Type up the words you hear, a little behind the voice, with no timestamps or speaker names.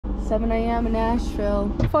7 a.m. in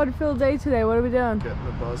Asheville. Fun-filled day today. What are we doing? Getting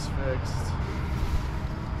the bus fixed.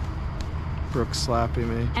 Brooke's slapping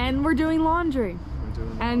me. And we're doing laundry.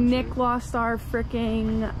 And laundry. Nick lost our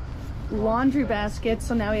freaking laundry basket,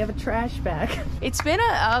 so now we have a trash bag. It's been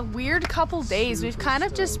a weird couple days. We've kind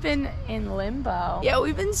of just been in limbo. Yeah,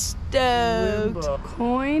 we've been stoked. Limbo.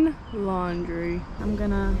 Coin laundry. I'm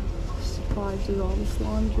gonna supply do all this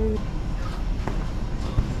laundry.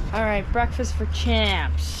 All right, breakfast for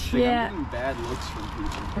champs. Yeah. I'm getting bad looks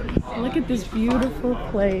from people. Look at this beautiful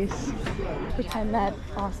place. Pretend that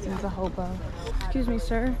Austin's a hobo. Excuse me,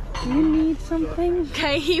 sir. Do you need something?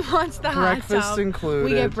 Okay, he wants the hot tub. Breakfast included.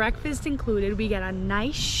 We get breakfast included. We get a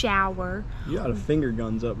nice shower. You got a finger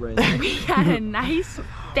guns up right now. We got a nice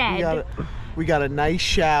bed. We got a nice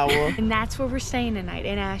shower. And that's where we're staying tonight,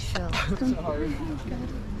 in Asheville.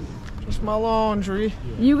 Just my laundry.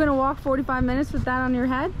 You gonna walk 45 minutes with that on your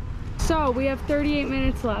head? So, we have 38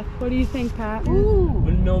 minutes left. What do you think, Pat? Ooh.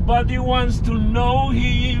 But nobody wants to know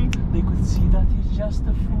him. They could see that he's just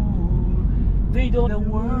a fool. They don't know the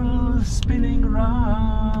world spinning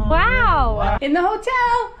round. Wow! In the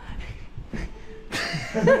hotel!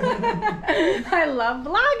 I love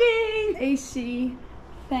vlogging! AC,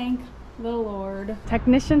 thank the Lord.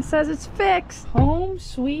 Technician says it's fixed. Home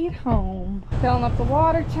sweet home. Filling up the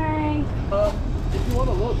water tank. If you want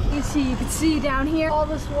to look. You can see down here all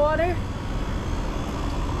this water.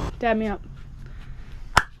 Dab me up.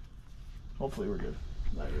 Hopefully we're good.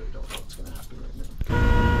 I really don't know what's gonna happen right now.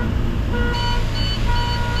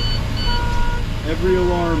 Every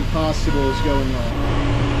alarm possible is going off.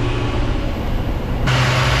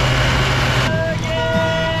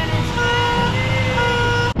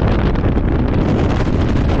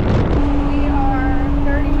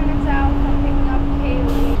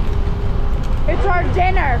 It's our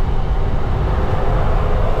dinner.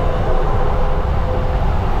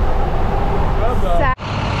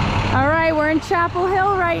 All right, we're in Chapel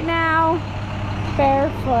Hill right now.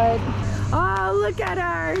 Barefoot. Oh, look at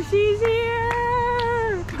her. She's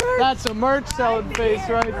here. That's a merch selling face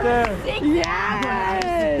right there.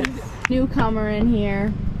 Yes. Newcomer in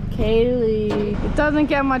here. Kaylee. It doesn't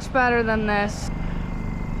get much better than this.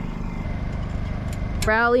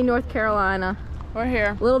 Raleigh, North Carolina. We're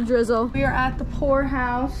here. Little drizzle. We are at the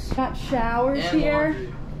poorhouse. Got showers and here.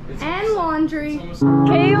 And laundry.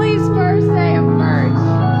 Kaylee's first day of merch.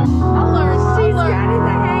 I'll learn. She's getting the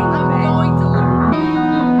hang of it. I'm going to learn.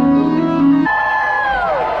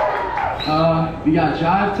 We got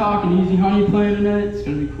Jive Talk and Easy Honey playing tonight. It's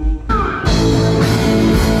gonna be cool.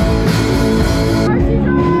 Arcy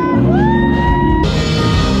drive!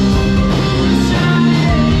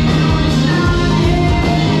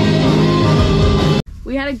 Woo!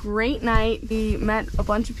 We had a great night. We met a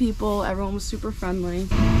bunch of people. Everyone was super friendly.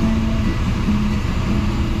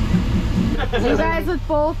 You guys with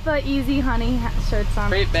both the Easy Honey shirts on.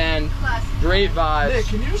 Great band, great vibes, Nick,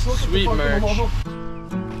 can you just look sweet at the merch.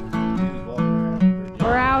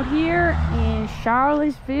 We're out here in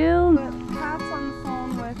Charlottesville. Pat's on the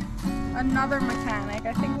phone with another mechanic.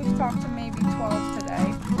 I think we've talked to maybe 12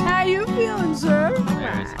 today. How you feeling, sir?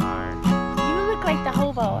 Very tired. You look like the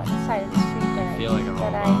hobo on the side of the street there. I feel like a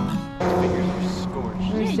hobo. Fingers are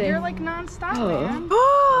scorched. Yeah, you're like non-stop, man.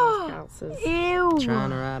 Ew. Trying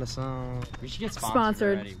to write a song. We should get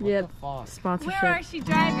sponsored. Already. What Yeah. the fuck? Sponsorship. We're Arcy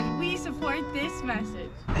driving. We support this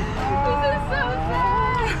message. This is so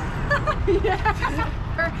sad.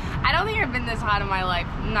 I don't think I've been this hot in my life.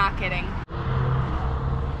 I'm not kidding.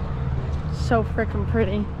 So freaking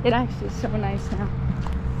pretty. It actually is so nice now.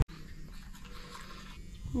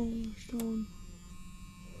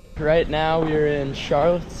 Right now we are in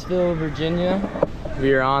Charlottesville, Virginia.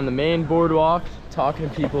 We are on the main boardwalk, talking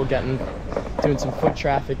to people, doing some foot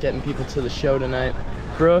traffic, getting people to the show tonight.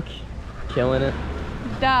 Brooke, killing it.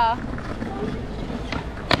 Duh.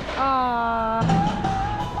 Aww.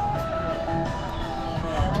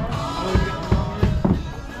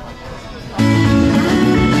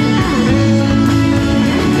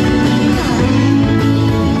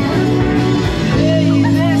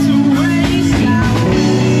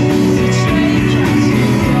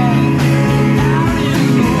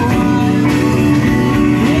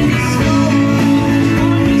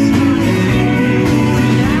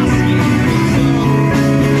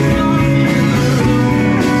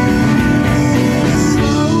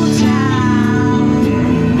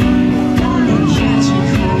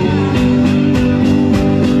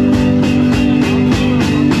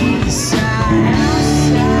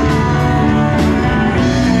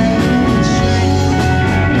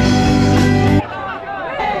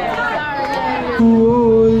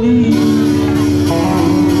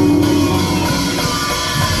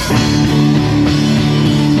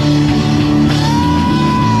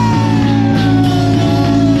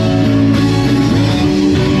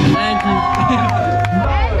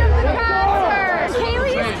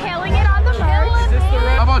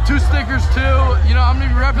 stickers too. You know, I'm gonna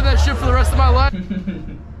be repping that shit for the rest of my life.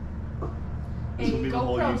 This will be the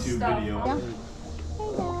whole YouTube video.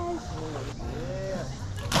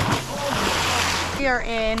 We are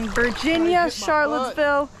in Virginia,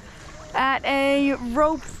 Charlottesville, at a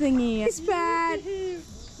rope thingy. It's bad.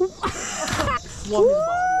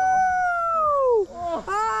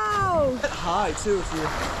 Oh! High too if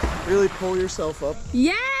you really pull yourself up.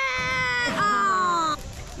 Yeah!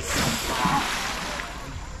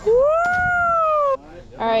 Woo!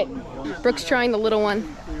 All right, Brooke's trying the little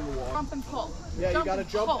one. Jump and pull. Yeah, you gotta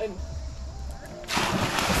jump and.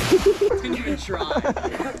 Didn't even try.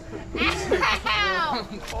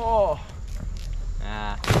 Oh.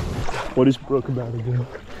 Ah. What is Brooke about to do?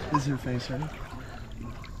 This is your face, right? Guys,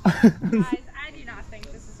 I do not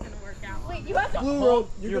think this is gonna work out. Wait, you have to Blue rope.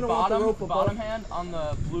 You're Your gonna want the rope above. bottom hand on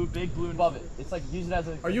the big blue above it. It's like use it as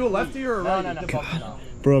a. Are you a lefty or a righty? No.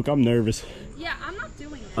 Brooke, I'm nervous. Yeah, I'm not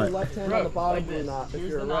doing it. Your left hand on the bottom like blue this. knot if Here's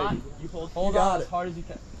you're a the righty. knot. You hold You got on it. as hard as you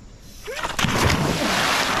can.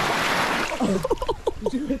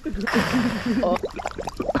 Did you hit the ground?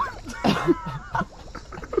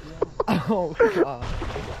 Oh god.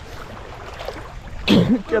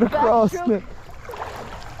 Get across, Nick.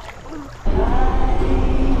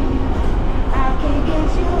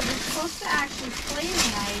 We're supposed to actually play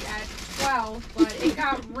tonight at 12, but it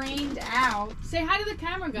got rained out. Say hi to the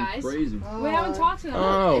camera, guys. Crazy. We haven't talked to them.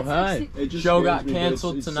 Oh, It's like hi. It just Show scares got me, but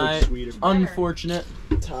canceled it's tonight. sweeter. Unfortunate.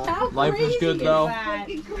 How Life was crazy good is though. that?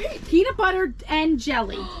 Peanut butter and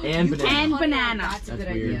jelly. And banana. And banana. That's a good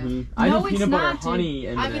That's weird. idea. I No, do it's peanut butter, not, dude. honey,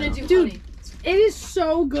 and I'm banana. gonna do Dude. honey. It is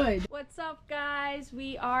so good. What's up, guys?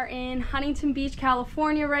 We are in Huntington Beach,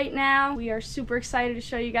 California right now. We are super excited to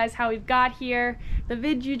show you guys how we've got here. The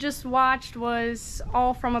vid you just watched was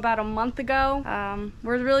all from about a month ago.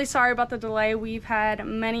 We're really sorry about the delay. We've had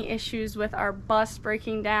many issues with our bus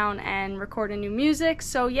breaking down and recording new music.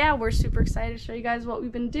 So yeah, we're super excited to show you guys what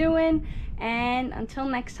we've been doing. And until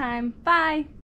next time, bye.